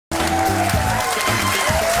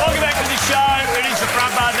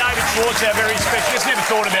Schwarz, our very special. Just never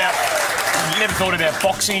thought about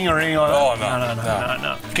boxing or anything like that.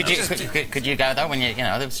 No. Could you go though when you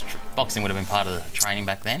know there was boxing would have been part of the training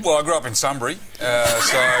back then? Well, I grew up in Sunbury, so you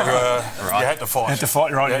had to fight. Had to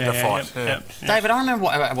fight, right? You had to fight. Yeah. David, I remember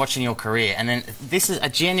watching your career, and then this is a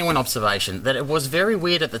genuine observation that it was very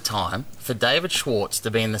weird at the time for David Schwarz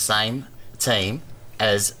to be in the same team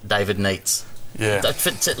as David Neitz. Yeah. To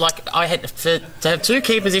have two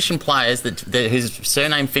key position players whose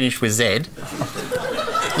surname finished with Z.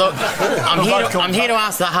 Look, I'm here to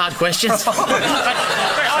ask the hard questions. But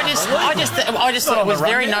I just thought it was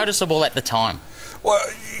very noticeable at the time. Well,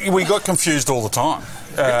 we got confused all the time.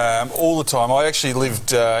 All the time. I actually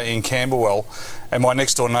lived in Camberwell, and my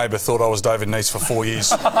next door neighbour thought I was David Neitz for 4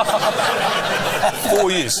 years.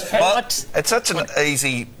 4 years. Well, it's such an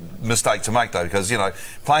easy mistake to make, though, because, you know,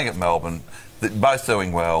 playing at Melbourne, both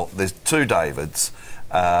doing well, there's two Davids,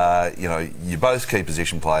 you know, you're both key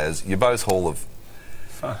position players, you're both Hall of...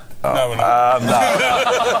 No, we're not.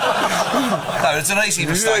 No, it's an easy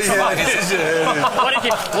mistake to make.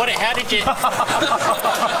 How did you...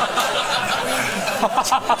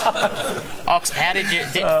 Ox, how did you...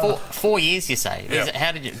 4 years, you say? Yeah.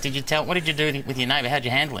 How did you tell... What did you do with your neighbour? How did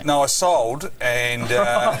you handle it? No, I sold and...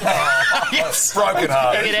 Yes. broken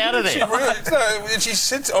heart. Get out of there. She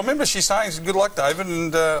said... I remember she saying, good luck, David,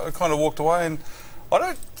 and I kind of walked away, and I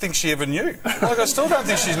don't think she ever knew. Like, I still don't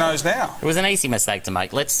think she knows now. It was an easy mistake to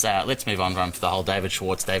make. Let's move on from the whole David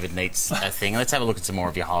Schwarz, David Neitz thing. Let's have a look at some more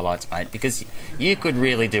of your highlights, mate, because you could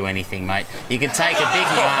really do anything, mate. You could take a big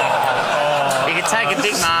mark. You could take a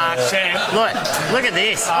big mark. Look at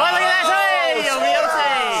this. Oh, look at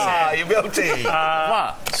that. Hey, you're guilty.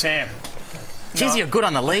 What? Sam. Jeez, you're good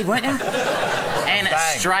on the lead, weren't you? And a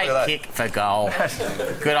straight kick for goal.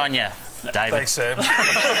 Good on you, David. Thanks, Sam.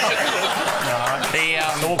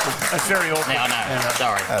 That's very awkward. Yeah, I know.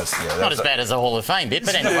 Sorry. Not as bad as the Hall of Fame bit,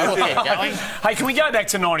 but anyway, we'll keep going. Hey, can we go back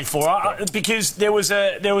to '94? Because there was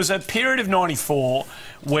a period of '94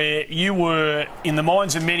 where you were, in the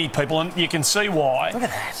minds of many people, and you can see why. Look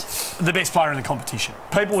at that. The best player in the competition.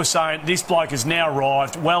 People were saying this bloke has now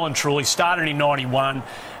arrived, well and truly. Started in '91.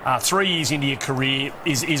 3 years into your career,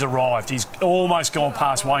 is arrived. He's almost gone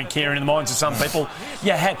past Wayne Carey in the minds of some people.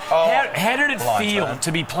 How did it feel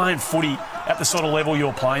to be playing footy at the sort of level you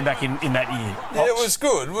were playing back in that year? Yeah, it was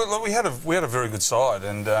good. We had a very good side,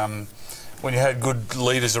 and when you had good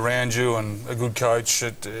leaders around you and a good coach,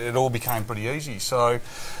 it all became pretty easy. So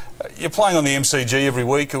you're playing on the MCG every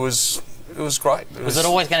week. It was great. Was it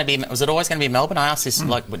always going to be Melbourne? I asked this.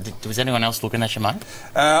 Like, was anyone else looking at your mate?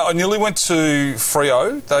 I nearly went to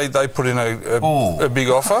Freo. They put in a big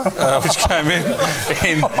offer, which came in.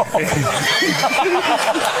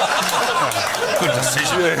 Good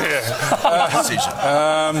decision. Good decision.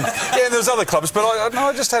 Yeah, there was other clubs, but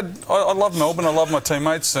I love Melbourne. I love my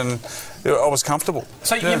teammates, and I was comfortable.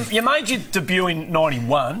 So you made your debut in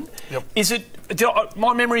 '91. Yep. Is it?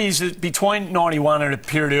 My memory is that between '91 and a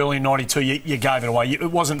period early in '92, you gave it away. It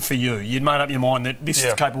wasn't for you. You'd made up your mind that this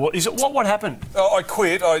is capable. Is it? What happened? I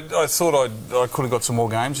quit. I thought I could have got some more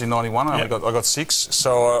games in '91. I got 6.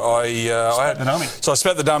 So I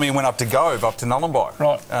spat the dummy and went up to Gove, up to Nullarbor.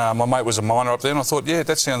 Right. My mate was a miner up there, and I thought, yeah,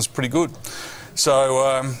 that sounds pretty good.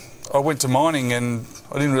 So I went to mining, and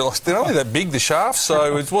I didn't realise they're only that big, the shafts.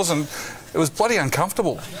 So it was bloody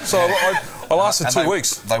uncomfortable. So I lasted 2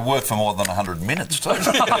 weeks. They work for more than 100 minutes too.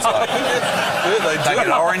 Yeah, they do. They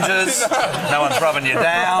get oranges. No one's rubbing you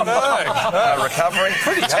down. No recovery.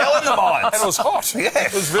 Pretty hell in the mines. And it was hot. Yeah,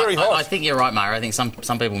 it was very hot. I think you're right, Mario. I think some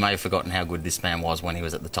people may have forgotten how good this man was when he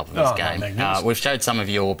was at the top of his game. We've showed some of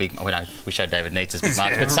your big... we showed David Neitz's big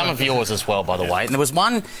marks, but some of yours as well, by the way. And there was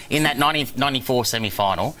one in that 94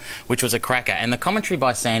 semi-final, which was a cracker. And the commentary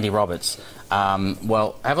by Sandy Roberts...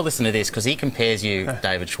 well, have a listen to this, because he compares you,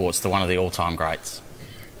 David Schwarz, to one of the all-time greats.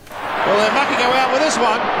 Well, they're mucking go out with this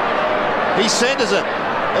one. He centres it.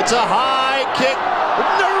 It's a high kick.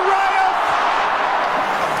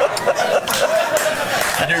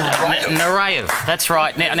 Nureyev, that's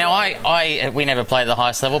right. Now we never play at the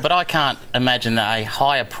highest level, but I can't imagine a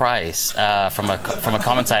higher praise from a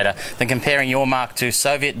commentator than comparing your mark to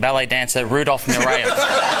Soviet ballet dancer Rudolf Nureyev.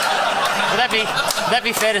 Would that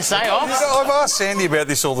be fair to say, Ox? You know, I've asked Sandy about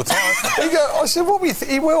this all the time. I said, what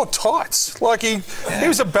he wore tights. Like he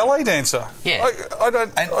was a ballet dancer. Yeah.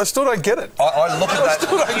 I still don't get it. I look at that.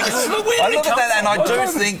 I look at that and I do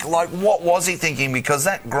think, like, what was he thinking? Because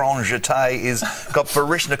that Grand Jeté is got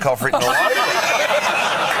Baryshnikov written all over it.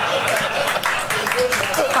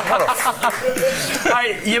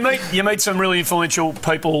 Hey, you meet some really influential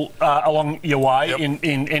people along your way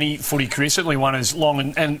in any footy career, certainly one as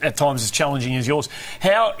long and at times as challenging as yours.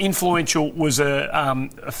 How influential was a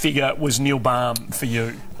figure was Neil Baum for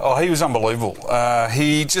you? Oh, he was unbelievable.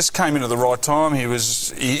 He just came in at the right time.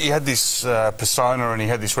 He had this persona and he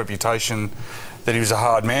had this reputation that he was a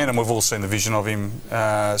hard man, and we've all seen the vision of him.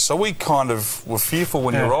 So we kind of were fearful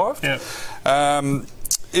when he arrived. Yeah.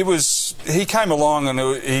 He came along and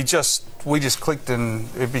we just clicked, and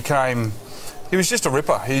it became. He was just a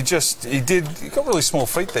ripper. He got really small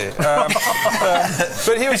feet there.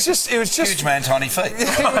 But he was just huge man, tiny feet.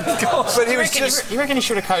 But he was just. You reckon he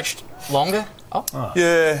should have coached longer? Oh.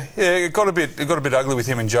 Yeah. It got a bit ugly with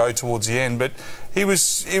him and Joe towards the end, but he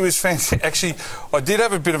was fantastic. Actually, I did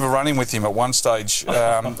have a bit of a run-in with him at one stage. He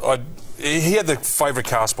had the favourite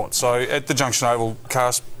car spot. So at the Junction Oval,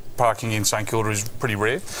 parking in St Kilda is pretty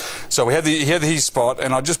rare. So he had his spot,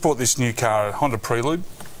 and I just bought this new car, a Honda Prelude.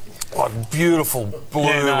 Like beautiful blue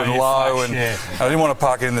and low, and I didn't want to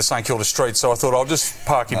park it in the St Kilda street, so I thought I'll just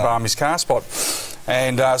park in Barmy's car spot.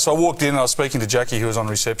 And so I walked in and I was speaking to Jackie, who was on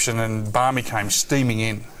reception, and Barmy came steaming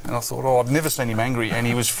in, and I thought, I've never seen him angry, and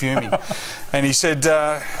he was fuming. And he said,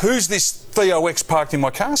 who's this Theo X parked in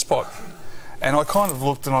my car spot? And I kind of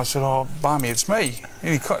looked and I said, Barmy, it's me.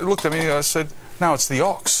 And he looked at me and I said, no, it's the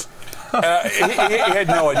Ox. He had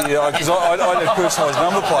no idea, because I had personalised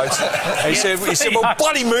number plates. And he said, well,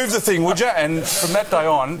 bloody move the thing, would you? And from that day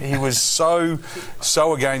on, he was so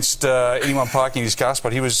against anyone parking his car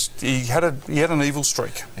spot. He had an evil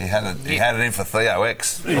streak. He had it in for Theo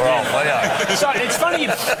X. Theo. So it's funny.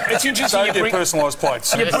 It's interesting. You bring personalised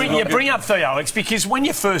plates. You bring up Theo X because when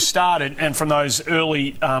you first started, and from those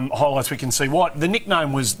early highlights we can see the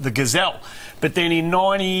nickname was the Gazelle. But then in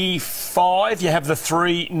 '95, you have the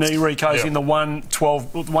 3 knee recos in the one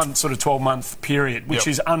sort of 12-month period, which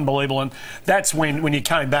is unbelievable. And that's when you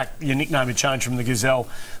came back, your nickname had changed from the Gazelle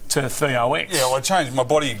to Theo X. Yeah, well, it changed. My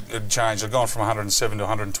body had changed. I'd gone from 107 to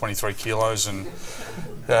 123 kilos, and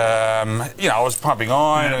I was pumping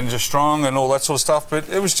iron and just strong and all that sort of stuff. But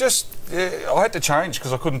it was just I had to change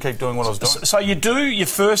because I couldn't keep doing what I was doing. So you do your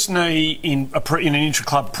first knee in an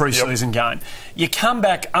intra-club pre-season game. You come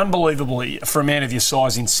back unbelievably for a man of your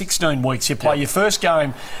size in 16 weeks. You play your first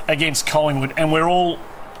game against Collingwood, and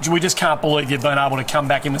we just can't believe you've been able to come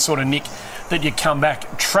back in the sort of nick that you come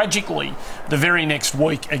back. Tragically, the very next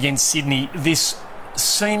week against Sydney, this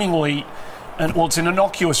seemingly, it's an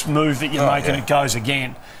innocuous move that you make and it goes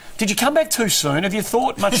again. Did you come back too soon? Have you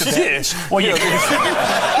thought much about it? Well,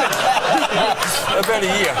 about a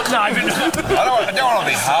year. No, I don't want to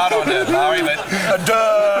be hard on you, Barry, but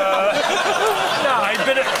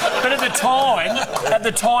but at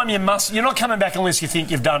the time, you're not coming back unless you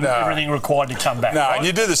think you've done everything required to come back. No, right? and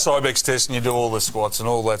you do the Cybex test and you do all the squats and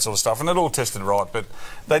all that sort of stuff, and it all tested right. But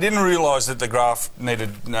they didn't realise that the graft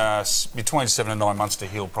needed between 7 and 9 months to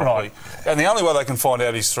heal properly. Right. And the only way they can find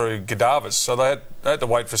out is through cadavers. So they had to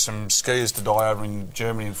wait for some skiers to die over in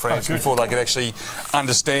Germany and France before they could actually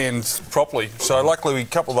understand properly. So luckily a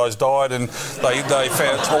couple of those died, and they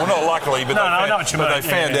found, well, not luckily, but they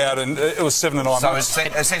found out, and it was 7 to 9 months. So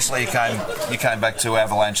essentially you came back 2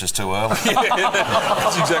 avalanches too early.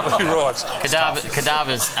 That's exactly right.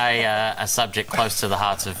 Cadaver's a subject close to the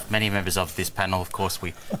hearts of many members of this panel. Of course,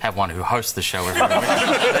 we have one who hosts the show every week.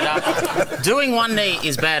 But, doing one knee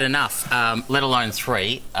is bad enough, let alone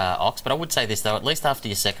 3, Ox. But I would say this, though, at least after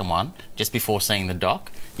your second one, just before seeing the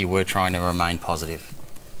doc, you were trying to remain positive.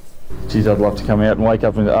 Geez, I'd love to come out and wake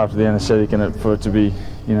up after the anaesthetic and for it to be,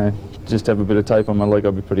 just have a bit of tape on my leg,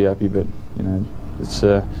 I'd be pretty happy. But, it's,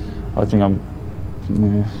 I think I don't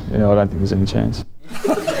think there's any chance.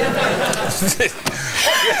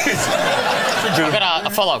 I've got a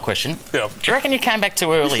follow-up question. Yeah. Do you reckon you came back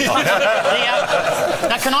too early?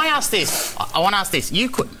 Now, can I ask this? I want to ask this.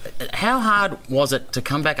 How hard was it to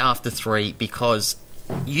come back after 3? Because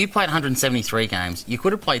you played 173 games. You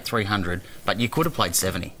could have played 300, but you could have played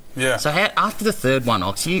 70. Yeah. So after the third one,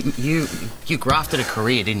 Ox, you grafted a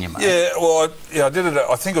career, didn't you, mate? Yeah. Well, I did it.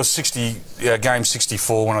 I think it was game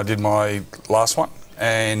 64 when I did my last one.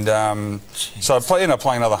 And so I ended up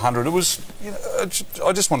playing another 100. It was,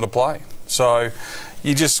 I just wanted to play. So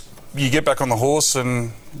you get back on the horse,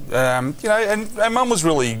 and and Mum was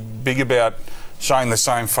really big about showing the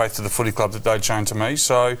same faith to the footy club that they'd shown to me.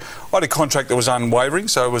 So I had a contract that was unwavering.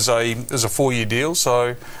 So it was a 4-year deal.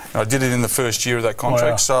 So I did it in the first year of that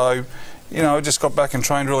contract. Wow. So you know, just got back and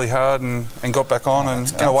trained really hard and got back on,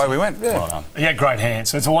 and away we went. Yeah. Well, he had great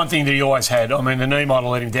hands. It's the one thing that he always had. I mean, the knee might have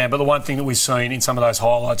let him down, but the one thing that we've seen in some of those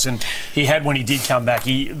highlights, and he had when he did come back,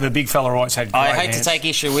 the big fella always had great hands. I hate to take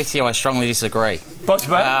issue with you. I strongly disagree. What's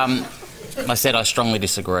bad? I said I strongly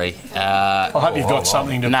disagree. I hope you've got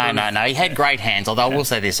something to prove. No. He had great hands, although I will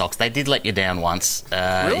say this, Ox, they did let you down once.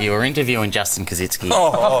 Really? You were interviewing Justin Kazitsky.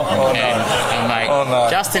 Mate, no.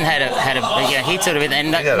 Justin had a he sort of,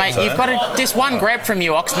 and mate, you've got just one grab from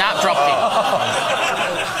you, Ox. Nah, dropped him.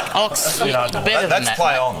 Ox, better than that.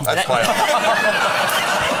 Play on. That's play on.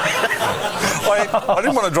 I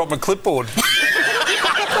didn't want to drop my clipboard.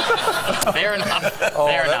 Fair enough.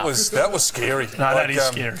 That was scary. No, that is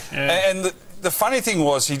scary. Yeah. And the funny thing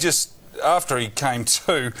was, he just, after he came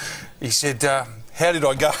to, he said, how did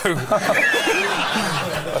I go?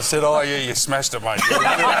 I said, oh, yeah, you smashed it, mate.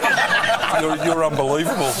 You're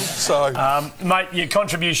unbelievable. So, mate, your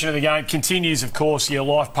contribution to the game continues, of course. Your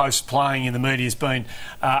life post-playing in the media has been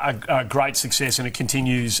a great success, and it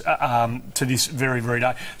continues to this very, very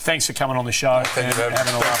day. Thanks for coming on the show and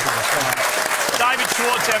having a laugh with us. David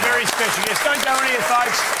Schwarz, our very special guest. Don't go anywhere,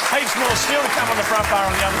 folks. Heaps more still to come on the front bar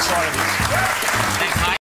on the other side of this.